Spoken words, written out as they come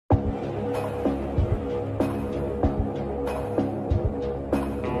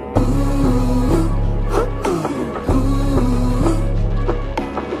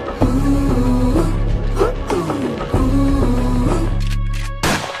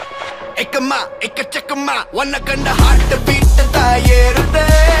ekama ekachakama wanna kanda heart beat tayerute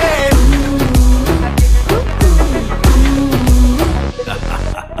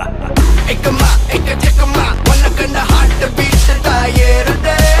ekama ekachakama wanna kanda heart beat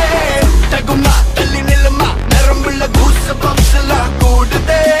tayerute taguma talli nilma narambulla goosebumps la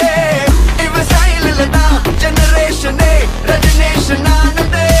koodute iva style la generation e regeneration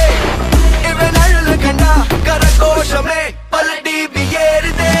anade even allu kanda karakoshame paladi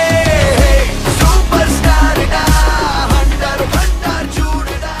biyeride superstar da hunter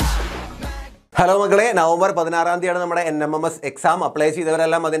chudada. Hello, Magale. November 16th ആണ് നമ്മുടെ NMMS exam apply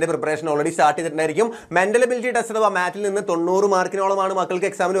ചെയ്തവരെല്ലാം അതിന്റെ preparation already start ചെയ്തിട്ടുണ്ടായിരിക്കും. Mental ability test അഥവാ മാറ്റിൽ നിന്ന് 90 മാർക്കിനോളമാണ് മക്കൾക്ക്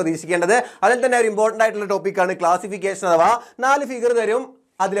എക്സാമിന് പ്രതീക്ഷിക്കേണ്ടത്. അതിൽ തന്നെ ഒരു ഇമ്പോർട്ടന്റ് ആയിട്ടുള്ള ടോപ്പിക്കാണ് ക്ലാസിഫിക്കേഷൻ അഥവാ 4 ഫിഗർ തരും.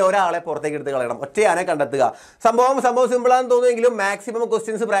 അതിലെ ഒരാളെ പുറത്തേക്ക് എടുത്ത് കളയണം, ഒറ്റയാനെ കണ്ടെത്തുക. സംഭവം സിമ്പിൾ ആണെന്ന് തോന്നുമെങ്കിലും മാക്സിമം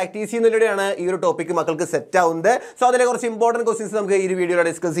ക്വസ്റ്റ്യൻസ് പ്രാക്ടീസ് ചെയ്യുന്നതിലൂടെയാണ് ഈ ഒരു ടോപ്പിക്ക് മക്കൾക്ക് സെറ്റ് ആവുന്നത്. സോ അതിലെ കുറച്ച് ഇമ്പോർട്ടൻറ്റ് ക്വസ്റ്റ്യൻസ് നമുക്ക് ഈ ഒരു വീഡിയോയിൽ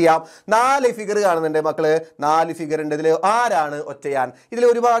ഡിസ്കസ് ചെയ്യാം. 4 ഫിഗർ കാണുന്നുണ്ട് മക്കള്, 4 ഫിഗർ ഉണ്ട്. ഇതിൽ ആരാണ് ഒറ്റയാൻ? ഇതിൽ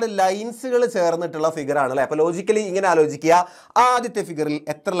ഒരുപാട് ലൈൻസുകൾ ചേർന്നിട്ടുള്ള ഫിഗർ ആണ് അല്ലേ. അപ്പോൾ ലോജിക്കലി ഇങ്ങനെ ആലോചിക്കുക. ആദ്യത്തെ ഫിഗറിൽ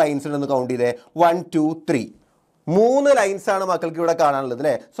എത്ര ലൈൻസ് ഉണ്ടെന്ന് കൗണ്ട് ചെയ്തേ. 1 2 3 3 ലൈൻസ് ആണ് മക്കൾക്ക് ഇവിടെ കാണാനുള്ളത്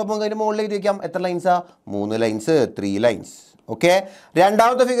അല്ലേ. സോ അപ്പോൾ അതിന്റെ മുകളിലേക്ക് വയ്ക്കാം. എത്ര ലൈൻസാ? 3 ലൈൻസ്, 3 ലൈൻസ്. ഓക്കെ,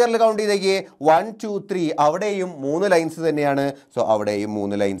 രണ്ടാമത്തെ ഫിഗറിൽ കൗണ്ട് ചെയ്തേക്ക് 1 2 3 അവിടെയും 3 ലൈൻസ് തന്നെയാണ്. സോ അവിടെയും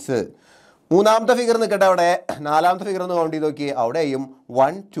 3 ലൈൻസ്. മൂന്നാമത്തെ ഫിഗർ നിൽക്കട്ടെ അവിടെ. നാലാമത്തെ ഫിഗർ ഒന്ന് കൗണ്ട് ചെയ്ത് നോക്കി. അവിടെയും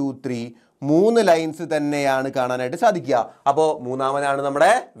 1 2 3 3 ലൈൻസ് തന്നെയാണ് കാണാനായിട്ട് സാധിക്കുക. അപ്പോൾ മൂന്നാമനാണ്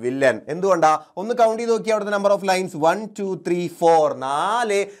നമ്മുടെ വില്ലൻ. എന്തുകൊണ്ടാ? ഒന്ന് കൗണ്ട് ചെയ്ത് നോക്കി. അവിടുത്തെ number of lines 1 2 3 4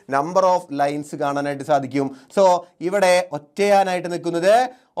 4 number of lines കാണാനായിട്ട് സാധിക്കും. സോ ഇവിടെ ഒറ്റയാനായിട്ട് നിൽക്കുന്നത്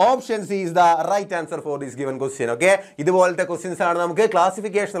option C is the right answer for this given question. Okay, ഇതുപോലത്തെ ക്വസ്റ്റ്യൻസ് ആണ് നമുക്ക്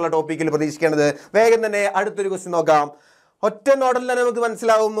ക്ലാസിഫിക്കേഷൻ ഉള്ള ടോപ്പിക്കിൽ പ്രതീക്ഷിക്കേണ്ടത്. വേഗം തന്നെ അടുത്തൊരു ക്വസ്റ്റ്യൻ നോക്കാം. ഒറ്റ നോഡലിൽ തന്നെ നമുക്ക്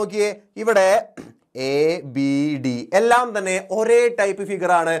മനസ്സിലാവും. നോക്കിയേ, ഇവിടെ എ ബി ഡി എല്ലാം തന്നെ ഒരേ ടൈപ്പ്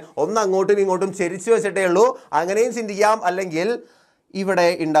ഫിഗർ ആണ്. ഒന്ന് അങ്ങോട്ടും ഇങ്ങോട്ടും ചെരിച്ചു വെച്ചിട്ടേ ഉള്ളൂ. അങ്ങനെയും ചിന്തിക്കാം. അല്ലെങ്കിൽ ഇവിടെ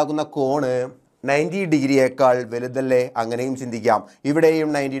ഉണ്ടാക്കുന്ന കോണ് 90 ഡിഗ്രിയേക്കാൾ വലുതല്ലേ, അങ്ങനെയും ചിന്തിക്കാം. ഇവിടെയും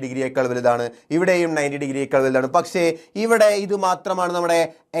 90 ഡിഗ്രിയേക്കാൾ വലുതാണ്, ഇവിടെയും 90 ഡിഗ്രിയേക്കാൾ വലുതാണ്. പക്ഷേ ഇവിടെ ഇത് മാത്രമാണ് നമ്മുടെ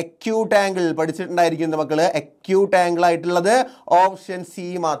അക്യൂട്ട് ആംഗിൾ. പഠിച്ചിട്ടുണ്ടായിരിക്കുന്നത് മക്കള്. അക്യൂട്ട് ആംഗിൾ ആയിട്ടുള്ളത് ഓപ്ഷൻ സി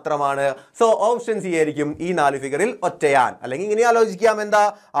മാത്രമാണ്. സോ ഓപ്ഷൻ സി ആയിരിക്കും ഈ 4 ഫിഗറിൽ ഒറ്റയാൻ. അല്ലെങ്കിൽ ഇങ്ങനെ ആലോചിക്കാം. എന്താ?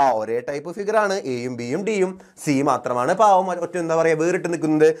 ഒരേ ടൈപ്പ് ഫിഗർ ആണ്. എയും ബിയും ഡിയും. സി മാത്രമാണ് പാവം ഒറ്റ എന്താ പറയുക വേറിട്ട്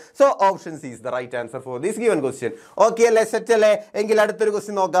നിൽക്കുന്നത്. So option C is the right answer for this given question. Okay അല്ലേ, സെറ്റ് അല്ലേ? എങ്കിൽ അടുത്തൊരു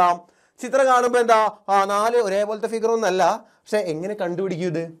ക്വസ്റ്റ്യൻ നോക്കാം. ചിത്രം കാണുമ്പോൾ എന്താ 4 ഒരേപോലത്തെ ഫിഗർ ഒന്നല്ല. പക്ഷെ എങ്ങനെ കണ്ടുപിടിക്കും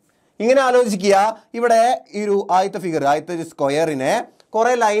ഇത്? ഇങ്ങനെ ആലോചിക്കുക. ഇവിടെ ഈ ഒരു ആദ്യത്തെ ഒരു സ്ക്വയറിനെ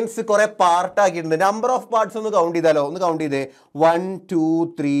കുറെ ലൈൻസ് കുറെ പാർട്ട് ആക്കിയിട്ടുണ്ട്. നമ്പർ ഓഫ് പാർട്സ് ഒന്ന് കൗണ്ട് ചെയ്താലോ? ഒന്ന് കൗണ്ട് ചെയ്തേ. 1 2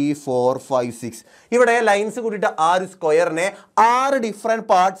 3 4 5 6 ഇവിടെ ലൈൻസ് കൂട്ടിയിട്ട് ആ ഒരു സ്ക്വയറിനെ 6 ഡിഫറെന്റ്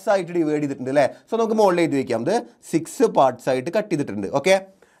പാർട്സ് ആയിട്ട് ഡിവൈഡ് ചെയ്തിട്ടുണ്ട് അല്ലേ. സോ നമുക്ക് മുകളിൽ എഴുതി വെക്കാം. ഇത് 6 പാർട്സ് ആയിട്ട് കട്ട് ചെയ്തിട്ടുണ്ട്. ഓക്കെ,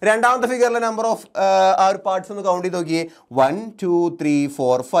 രണ്ടാമത്തെ ഫിഗറിലെ നമ്പർ ഓഫ് ആ ഒരു പാർട്സ് ഒന്ന് കൗണ്ട് ചെയ്ത് നോക്കി. 1 2 3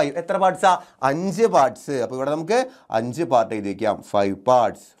 4 5 എത്ര പാർട്സാ? 5 പാർട്സ്. അപ്പോൾ ഇവിടെ നമുക്ക് 5 പാർട്ട് എഴുതി വയ്ക്കാം. 5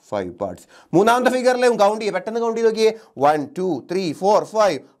 പാർട്സ്. മൂന്നാമത്തെ ഫിഗറിലും കൗണ്ട് ചെയ്യുക. പെട്ടെന്ന് കൗണ്ട് ചെയ്ത് നോക്കി. 1 2 3 4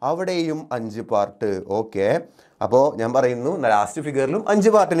 5 അവിടെയും 5 പാർട്ട്. ഓക്കെ, അപ്പോൾ ഞാൻ പറയുന്നു ലാസ്റ്റ് ഫിഗറിലും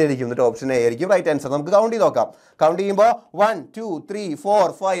 5 പാർട്ടിനായിരിക്കും. എന്നിട്ട് ഓപ്ഷൻ എ ആയിരിക്കും റൈറ്റ് ആൻസർ. നമുക്ക് കൗണ്ട് ചെയ്ത് നോക്കാം. കൗണ്ട് ചെയ്യുമ്പോൾ 1 2 3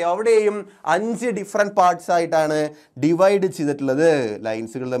 4 5 അവിടെയും 5 ഡിഫറെൻറ്റ് പാർട്സ് ആയിട്ടാണ് ഡിവൈഡ് ചെയ്തിട്ടുള്ളത്.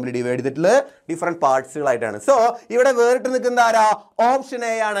 ലൈൻസുകൾ തമ്മിൽ ഡിവൈഡ് ചെയ്തിട്ടുള്ളത് ഡിഫറെൻറ്റ് പാർട്സുകളായിട്ടാണ്. സോ ഇവിടെ വേറിട്ട് നിൽക്കുന്ന ആരാ? ഓപ്ഷൻ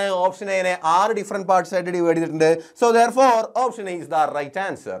എ ആണ്. ഓപ്ഷൻ എനെ 6 ഡിഫറെൻറ്റ് പാർട്സ് ആയിട്ട് ഡിവൈഡ് ചെയ്തിട്ടുണ്ട്. So therefore option A is the right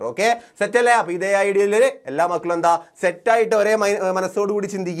answer. Okay, set അല്ലേ? അപ്പോൾ ഇതേ ഐഡിയയിൽ എല്ലാ മക്കളും എന്താ സെറ്റായിട്ട് ഒരേ മനസ്സോടുകൂടി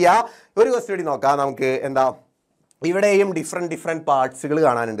ചിന്തിക്കുക. ഒരു ക്വസ്റ്റ്യൻ കൂടി നോക്കാം നമുക്ക്. എന്താ? ഇവിടെയും ഡിഫറെൻറ്റ് പാർട്സുകൾ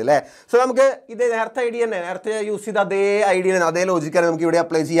കാണാനുണ്ട് അല്ലേ. സോ നമുക്ക് ഇത് നേരത്തെ യൂസ് ചെയ്ത അതേ ഐഡിയ അതേ ലോജിക്കാണ് നമുക്ക് ഇവിടെ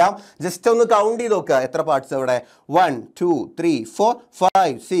അപ്ലൈ ചെയ്യാം. ജസ്റ്റ് ഒന്ന് കൗണ്ട് ചെയ്ത് നോക്കുക. എത്ര പാർട്സ് ഇവിടെ? 1 2 3 4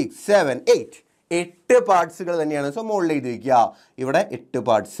 5 6 7 8 പാർട്സുകൾ തന്നെയാണ്. സോ മുകളിൽ എഴുതി വയ്ക്കുക. ഇവിടെ 8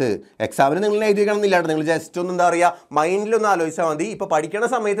 പാർട്സ്. എക്സാമിന് നിങ്ങൾ എഴുതി വെക്കണം എന്നില്ല. നിങ്ങൾ ജസ്റ്റ് ഒന്ന് എന്താ പറയുക മൈൻഡിലൊന്ന് ആലോചിച്ചാൽ മതി. ഇപ്പോൾ പഠിക്കുന്ന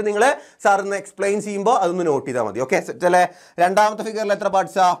സമയത്ത് നിങ്ങൾ സാറിന് എക്സ്പ്ലെയിൻ ചെയ്യുമ്പോൾ അതൊന്ന് നോട്ട് ചെയ്താൽ മതി. ഓക്കെ, സെറ്റ് അല്ലേ? രണ്ടാമത്തെ ഫിഗറിൽ എത്ര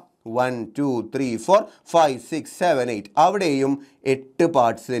പാർട്സാ? 1 2 3 4 5 6 7 8 അവിടെയും 8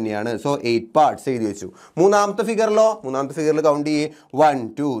 പാർട്സ് തന്നെയാണ്. സോ 8 പാർട്സ് എഴുതി വെച്ചു. മൂന്നാമത്തെ ഫിഗറിൽ കൗണ്ട് ചെയ്യേ. 1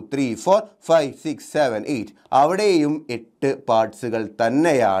 2 3 4 5 6 7 8 അവിടെയും 8 പാർട്സുകൾ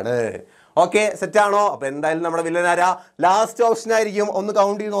തന്നെയാണ്. ഓക്കെ, സെറ്റാണോ? അപ്പോൾ എന്തായാലും നമ്മുടെ വില്ലൻ ആരാ? ലാസ്റ്റ് ഓപ്ഷൻ ആയിരിക്കും. ഒന്ന്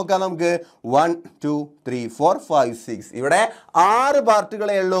കൗണ്ട് ചെയ്ത് നോക്കാം നമുക്ക്. 1 2 3 4 5 6 ഇവിടെ 6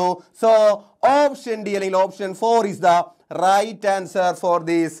 പാർട്ടുകളേ ഉള്ളൂ. സോ ഓപ്ഷൻ ഡി അല്ലെങ്കിൽ option 4 is the right answer for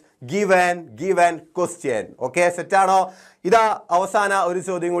this given question. Okay, സെറ്റാണോ? ഇതാ അവസാന ഒരു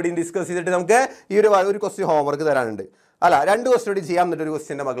ചോദ്യം കൂടി ഡിസ്കസ് ചെയ്തിട്ട് നമുക്ക് ഈ ഒരു ക്വസ്റ്റ്യൻ ഹോംവർക്ക് തരാനുണ്ട്. അല്ല 2 ക്വസ്റ്റ്യൻ കൂടി ചെയ്യാം, എന്നിട്ട് ഒരു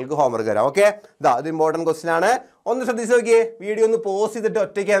ക്വസ്റ്റ്യൻ്റെ മക്കൾക്ക് ഹോംവർക്ക് തരാം. ഓക്കെ, ഇതാ ഇത് ഇമ്പോർട്ടൻറ്റ് ക്വസ്റ്റ്യൻ ആണ്. ഒന്ന് ശ്രദ്ധിച്ച് നോക്കിയേ, വീഡിയോ ഒന്ന് പോസ് ചെയ്തിട്ട്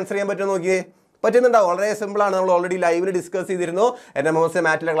ഒറ്റയ്ക്ക് ആൻസർ ചെയ്യാൻ പറ്റുമോ നോക്കിയേ. പറ്റുന്നുണ്ടാവും, വളരെ സിമ്പിൾ ആണ്. നമ്മൾ ഓൾറെഡി ലൈവിൽ ഡിസ്കസ് ചെയ്തിരുന്നു. NMMS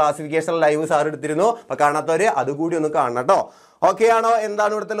മാറ്റിലെ ക്ലാസിഫിക്കേഷൻ ലൈവ് സാർ എടുത്തിരുന്നു. അപ്പോൾ കാണാത്തവർ അതുകൂടി ഒന്ന് കാണണം കേട്ടോ. ഓക്കെ ആണോ?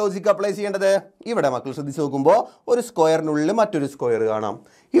 എന്താണ് ഇവിടുത്തെ ലോജിക്ക് അപ്ലൈ ചെയ്യേണ്ടത്? ഇവിടെ മക്കൾ ശ്രദ്ധിച്ച് നോക്കുമ്പോൾ ഒരു സ്ക്വയറിനുള്ളിൽ മറ്റൊരു സ്ക്വയർ കാണാം,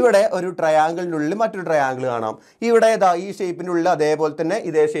 ഇവിടെ ഒരു ട്രയാങ്കിളിനുള്ളിൽ മറ്റൊരു ട്രയാങ്കിൾ കാണാം, ഇവിടെ ഈ ഷേപ്പിൻ്റെ ഉള്ളിൽ അതേപോലെ തന്നെ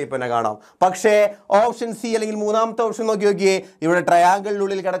ഇതേ ഷേപ്പ് തന്നെ കാണാം. പക്ഷേ ഓപ്ഷൻ സി അല്ലെങ്കിൽ മൂന്നാമത്തെ ഓപ്ഷൻ നോക്കിയേ, ഇവിടെ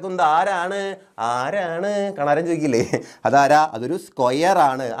ട്രയാങ്കിളിനുള്ളിൽ കിടക്കുന്നത് ആരാണ്? കാണാൻ ചോദിക്കില്ലേ, അതാരാ? അതൊരു സ്ക്വയർ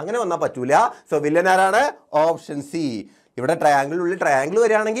ആണ്. അങ്ങനെ വന്നാൽ പറ്റൂല. സോ വില്ലൻ ആരാണ്? Option C. ഇവിടെ ട്രയാങ്കിളിനുള്ളിൽ ട്രയാങ്കിൾ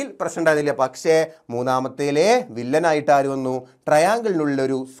വരികയാണെങ്കിൽ പ്രശ്നം ഉണ്ടായിരുന്നില്ല. പക്ഷേ മൂന്നാമത്തേലെ വില്ലനായിട്ട് ആര് വന്നു? ട്രയാങ്കിളിനുള്ളിൽ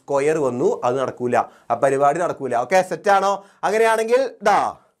ഒരു സ്ക്വയർ വന്നു. അത് നടക്കൂല, ആ പരിപാടി നടക്കൂല. ഓക്കെ, സെറ്റാണോ? അങ്ങനെയാണെങ്കിൽ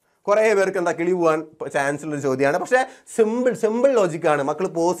കുറേ പേർക്ക് എന്താ കിളി പോകാൻ ചാൻസ് ഉള്ളൊരു ചോദ്യമാണ്. പക്ഷേ സിമ്പിൾ ലോജിക്കാണ്. മക്കൾ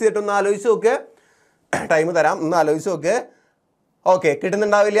പോസ് ചെയ്തിട്ടൊന്ന് ആലോചിച്ച് നോക്ക്, ടൈം തരാം, ഒന്ന് ആലോചിച്ച് നോക്ക്. ഓക്കെ,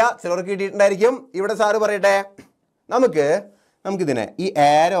 കിട്ടുന്നുണ്ടാവില്ല, ചിലർക്ക് കിട്ടിയിട്ടുണ്ടായിരിക്കും. ഇവിടെ സാറ് പറയട്ടെ, നമുക്കിതിനെ ഈ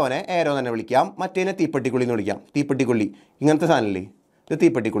ഏരോ തന്നെ വിളിക്കാം, മറ്റേനെ തീപ്പെട്ടിക്കുള്ളി എന്ന് വിളിക്കാം. തീപ്പെട്ടിക്കുള്ളി ഇങ്ങനത്തെ സാധനമല്ലേ, ഇത്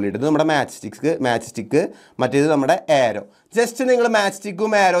തീപ്പെട്ടിക്കുള്ളി. ഇത് നമ്മുടെ മാച്ച് സ്റ്റിക്ക്, മറ്റേത് നമ്മുടെ ഏരോ. ജസ്റ്റ് നിങ്ങൾ മാച്ച്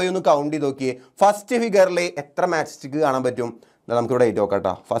സ്റ്റിക്കും ഏരോയും ഒന്ന് കൗണ്ട് ചെയ്ത് നോക്കിയേ. ഫസ്റ്റ് ഫിഗറിൽ എത്ര മാച്ച് സ്റ്റിക്ക് കാണാൻ പറ്റും? നമുക്കിവിടെ എഴുതി നോക്കാം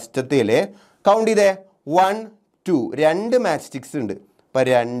കേട്ടോ. ഫസ്റ്റത്തേൽ കൗണ്ട് ചെയ്തേ, 1 2 2 മാച്ച് സ്റ്റിക്സ് ഉണ്ട്. അപ്പോൾ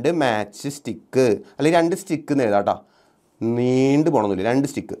 2 മാച്ച് സ്റ്റിക്ക് അല്ലെങ്കിൽ 2 സ്റ്റിക്ക് എന്ന് എഴുതാം കേട്ടോ, നീണ്ടു പോകണമെന്നില്ല.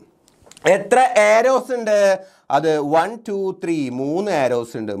 2 സ്റ്റിക്ക്. എത്ര ഏരോസ് ഉണ്ട്? അത് 1 2 3 3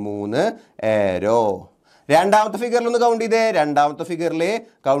 ഏരോസ് ഉണ്ട്. 3 ഏരോ. രണ്ടാമത്തെ ഫിഗറിൽ ഒന്ന് കൗണ്ട് ചെയ്തേ. രണ്ടാമത്തെ ഫിഗറിൽ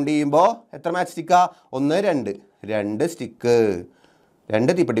കൗണ്ട് ചെയ്യുമ്പോൾ എത്ര മാച്ച് സ്റ്റിക്കാ? 1 2 2 സ്റ്റിക്ക്,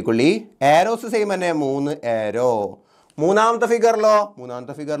 2 തീപ്പെട്ടിക്കുള്ളി. ഏരോസ് സെയിം തന്നെ, 3 ഏരോ. മൂന്നാമത്തെ ഫിഗറിലോ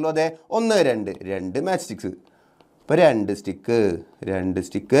അതെ 1 2 2 മാച്ച് സ്റ്റിക്സ്. ഇപ്പോൾ 2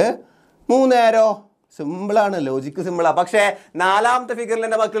 സ്റ്റിക്ക് 3 ഏരോ. സിമ്പിളാണ്, ലോജിക്ക് സിമ്പിളാണ്. പക്ഷേ നാലാമത്തെ ഫിഗറിൽ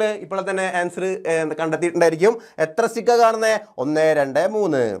എൻ്റെ മക്കൾ ഇപ്പോൾ തന്നെ ആൻസർ കണ്ടെത്തിയിട്ടുണ്ടായിരിക്കും. എത്ര സ്റ്റിക്കാണ് കാണുന്നത്? 1 2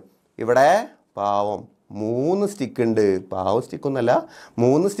 3. ഇവിടെ പാവം 3 സ്റ്റിക്ക് ഉണ്ട്. പാവം സ്റ്റിക്കൊന്നുമല്ല,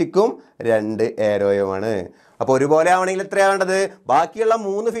 3 സ്റ്റിക്കും 2 ഏരോയുമാണ്. അപ്പോൾ ഒരുപോലെ ആവണമെങ്കിൽ എത്രയാണ് വേണ്ടത്? ബാക്കിയുള്ള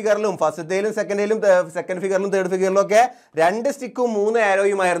 3 ഫിഗറിലും, ഫസ്റ്റത്തേലും സെക്കൻഡ് ഫിഗറിലും തേർഡ് ഫിഗറിലും ഒക്കെ 2 സ്റ്റിക്കും 3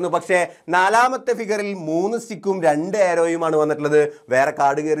 ഏരോയുമായിരുന്നു. പക്ഷേ നാലാമത്തെ ഫിഗറിൽ 3 സ്റ്റിക്കും 2 ഏരോയുമാണ് വന്നിട്ടുള്ളത്. വേറെ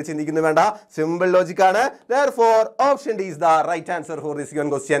കാർഡ് കയറി ചിന്തിക്കുന്നു വേണ്ട, simple ലോജിക്കാണ്. Therefore option D is the right answer for this given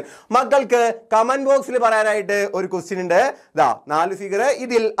question. മക്കൾക്ക് കമന്റ് ബോക്സിൽ പറയാനായിട്ട് ഒരു ക്വസ്റ്റ്യൻ ഉണ്ട്. 4 ഫിഗർ,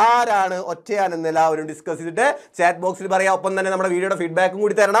 ഇതിൽ ആരാണ് ഒറ്റയാനെന്ന് എല്ലാവരും ഡിസ്കസ് ചെയ്തിട്ട് ചാറ്റ് ബോക്സിൽ പറയാം. ഒപ്പം തന്നെ നമ്മുടെ വീഡിയോയുടെ ഫീഡ്ബാക്കും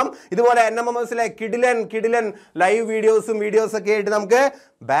കൂടി തരണം. ഇതുപോലെ NMMSലെ കിടിലൻ ലൈവ് വീഡിയോസ് ഒക്കെ ആയിട്ട് നമുക്ക്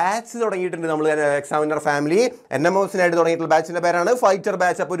ബാച്ച് തുടങ്ങിയിട്ടുണ്ട്. നമ്മൾ എക്സാമിനർ ഫാമിലി NMMSനായിട്ട് തുടങ്ങിയിട്ടുള്ള ബാച്ചിൻ്റെ പേരാണ് ഫൈറ്റർ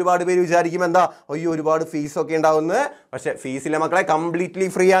ബാച്ച്. അപ്പോൾ ഒരുപാട് പേര് വിചാരിക്കും എന്താ ഒരുപാട് ഫീസൊക്കെ ഉണ്ടാവുമെന്ന്. പക്ഷേ ഫീസിലെ മക്കളെ കംപ്ലീറ്റ്ലി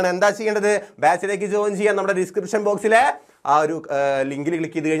ഫ്രീ ആണ്. എന്താ ചെയ്യേണ്ടത്? ബാച്ചിലേക്ക് ജോയിൻ ചെയ്യാൻ നമ്മുടെ ഡിസ്ക്രിപ്ഷൻ ബോക്സിലെ ആ ഒരു ലിങ്കിൽ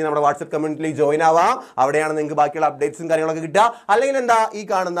ക്ലിക്ക് ചെയ്ത് കഴിഞ്ഞാൽ നമ്മുടെ വാട്സ്ആപ്പ് കമ്മ്യൂണിറ്റിയിൽ ജോയിൻ ആവാം. അവിടെയാണ് നിങ്ങൾക്ക് ബാക്കിയുള്ള അപ്ഡേറ്റ്സും കാര്യങ്ങളൊക്കെ കിട്ടുക. അല്ലെങ്കിൽ ഈ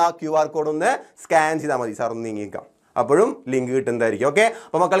കാണുന്ന QR കോഡ് ഒന്ന് സ്കാൻ ചെയ്താൽ മതി. സാർ ഒന്ന് നീങ്ങിക്കാം, അപ്പോഴും ലിങ്ക് കിട്ടുന്നതായിരിക്കും. ഓക്കെ,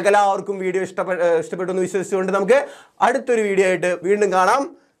 അപ്പോൾ മക്കൾക്ക് എല്ലാവർക്കും വീഡിയോ ഇഷ്ടപ്പെട്ടു എന്ന് വിശ്വസിച്ചുകൊണ്ട് നമുക്ക് അടുത്തൊരു വീഡിയോ ആയിട്ട് വീണ്ടും കാണാം.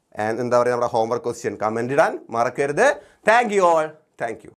 എന്താ പറയുക, നമ്മുടെ ഹോംവർക്ക് ക്വസ്റ്റ്യൻ കമൻറ്റ് ഇടാൻ മറക്കരുത്. Thank you all. Thank you.